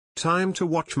Time to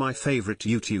watch my favorite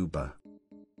YouTuber.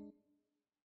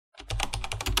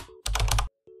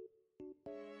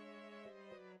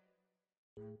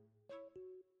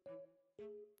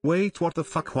 Wait, what the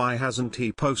fuck? Why hasn't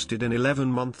he posted in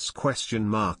 11 months?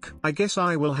 I guess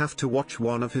I will have to watch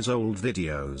one of his old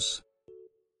videos.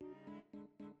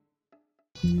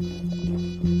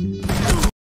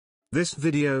 This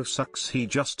video sucks. He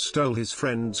just stole his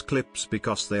friend's clips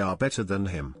because they are better than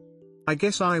him. I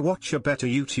guess I watch a better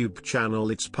YouTube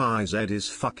channel. It's Pies Ed is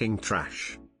fucking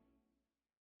trash.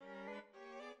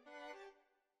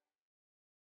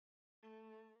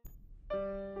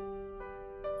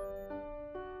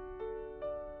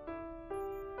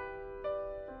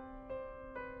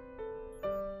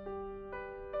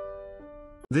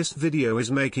 This video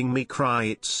is making me cry,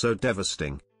 it's so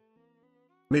devastating.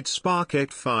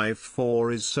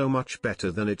 Midspark854 is so much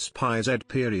better than its Pies Ed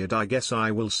period. I guess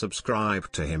I will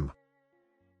subscribe to him.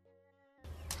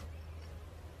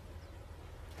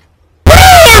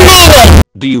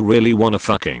 Do you really wanna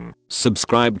fucking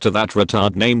subscribe to that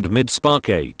retard named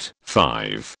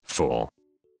Midspark854?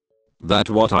 That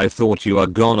what I thought you are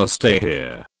gonna stay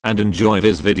here and enjoy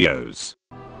his videos.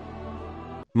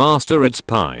 Master, it's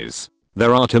Pies.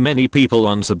 There are too many people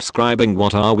unsubscribing.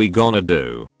 What are we gonna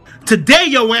do? Today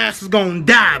your ass is gonna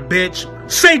die, bitch.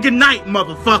 Say goodnight,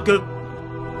 motherfucker.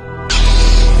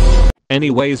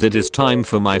 Anyways, it is time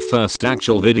for my first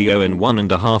actual video in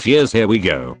 1.5 years. Here we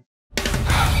go.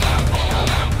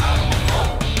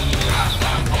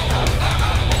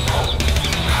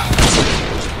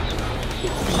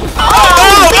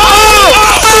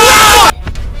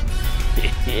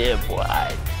 Yeah, boy.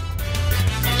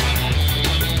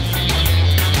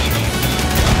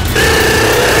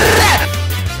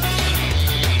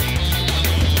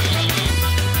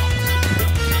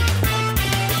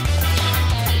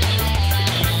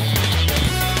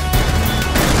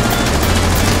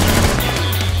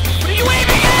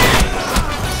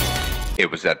 It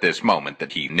was at this moment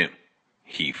that he knew.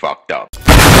 He fucked up.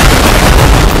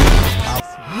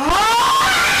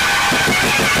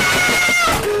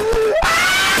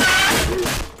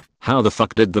 How the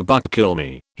fuck did the buck kill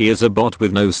me? He is a bot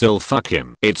with no soul. Fuck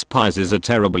him. It's Pies is a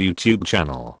terrible YouTube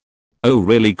channel. Oh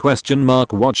really?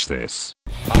 Watch this.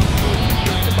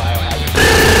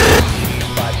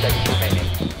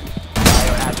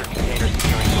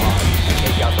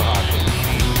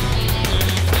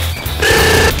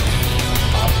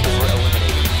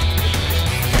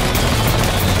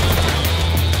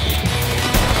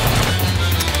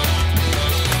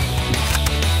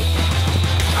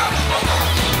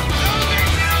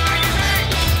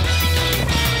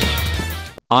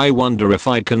 I wonder if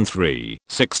I can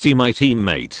 360 my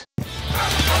teammate.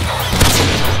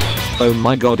 Oh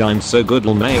my god, I'm so good.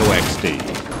 LMAO XD.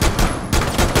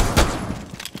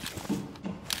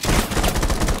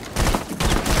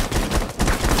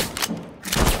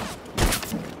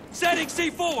 Setting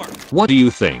C4. What do you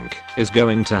think is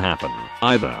going to happen?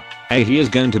 Either A, he is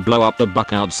going to blow up the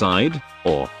buck outside,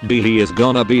 or B, he is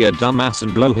gonna be a dumbass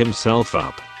and blow himself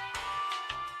up.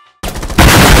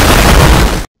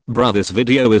 Bruh, this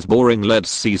video is boring.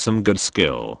 Let's see some good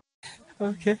skill.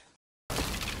 Okay.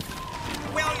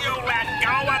 Will you let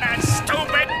go of that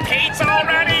stupid pizza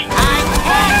already? I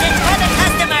can't, it's for the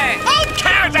customer! Who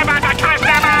cares about the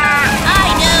customer?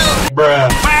 I do! Bruh.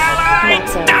 Well, I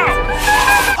do!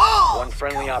 One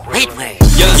friendly operator. Wait.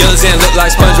 Young Zan look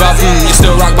like SpongeBob. You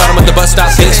still rock bottom at the bus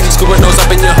stop, bitch. Scuba nose up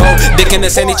in your hole. Dick in the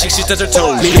sandy cheek, she touch her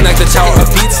toes. Leaning like the tower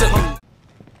of pizza.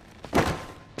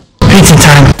 Pizza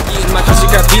time. Eating my country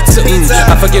got pizza.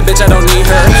 I forget, bitch, I don't need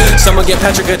her. Someone get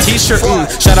Patrick a t-shirt.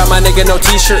 Shout out my nigga, no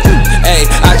t-shirt. Hey,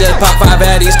 I just pop 5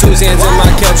 addies, 2 Zans in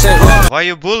my caps. Why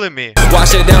you bully me?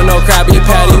 Wash it down, no Krabby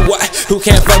Patty. What? Who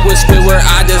can't fuck with Squidward?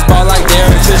 I just ball like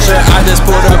Derek Fisher. I just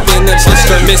pulled up in the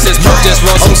Chester. Mrs. Pope just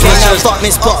roll some switchers. Fuck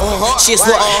Miss Pop, she's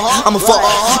what? I'm a fuck.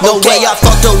 No way I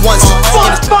fucked her once.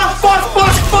 Fuck.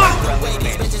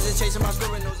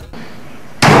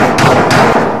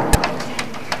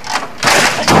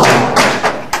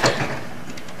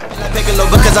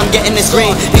 Because I'm getting this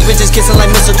green. These bitches kissing like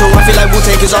mistletoe. I feel like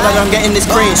Wu-Tang cause all that I'm getting this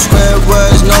green. Square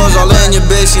words, nose all in your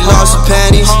bitch. She lost her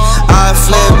panties. I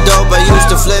flip dope. I used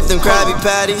to flip them Krabby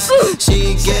Patties.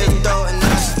 She get dope and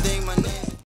now she think my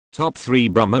name. Top 3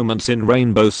 bruh moments in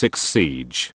Rainbow Six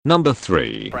Siege. Number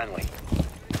 3. Friendly.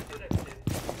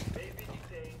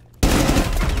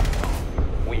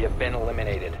 We have been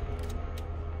eliminated.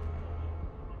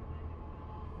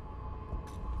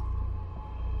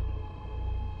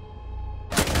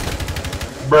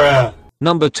 Bruh.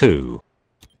 Number 2.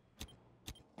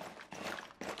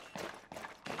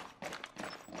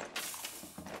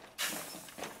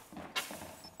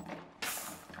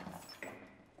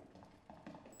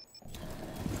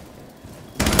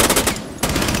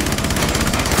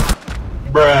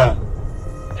 Bruh.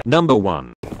 Number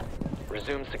 1.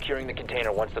 Resume securing the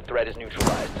container once the threat is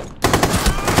neutralized.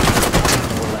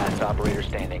 Last operator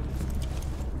standing.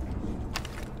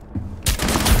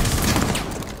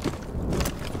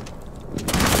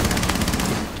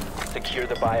 Secure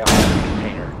the biohazard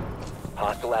container.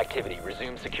 Hostile activity.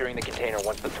 Resume securing the container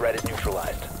once the threat is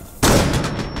neutralized.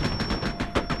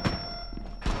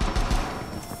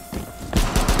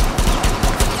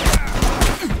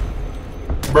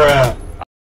 Bruh.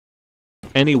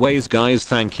 Anyways guys,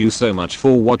 thank you so much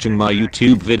for watching my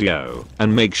YouTube video,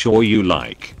 and make sure you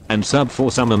like and sub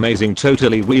for some amazing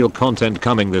totally real content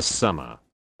coming this summer.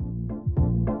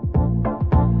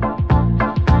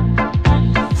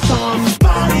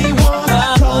 Somebody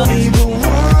once told me the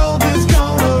world is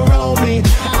gonna roll me.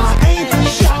 I ain't the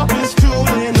sharpest tool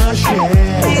in the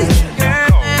shed.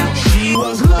 She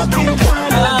was looking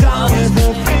kinda dumb with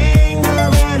a finger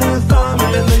and a thumb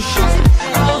in the shape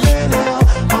of an L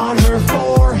on her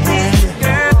forehead.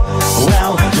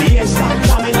 Well, the years start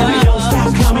coming, we don't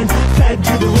stop coming. Fed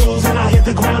to the rules and I hit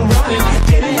the ground running.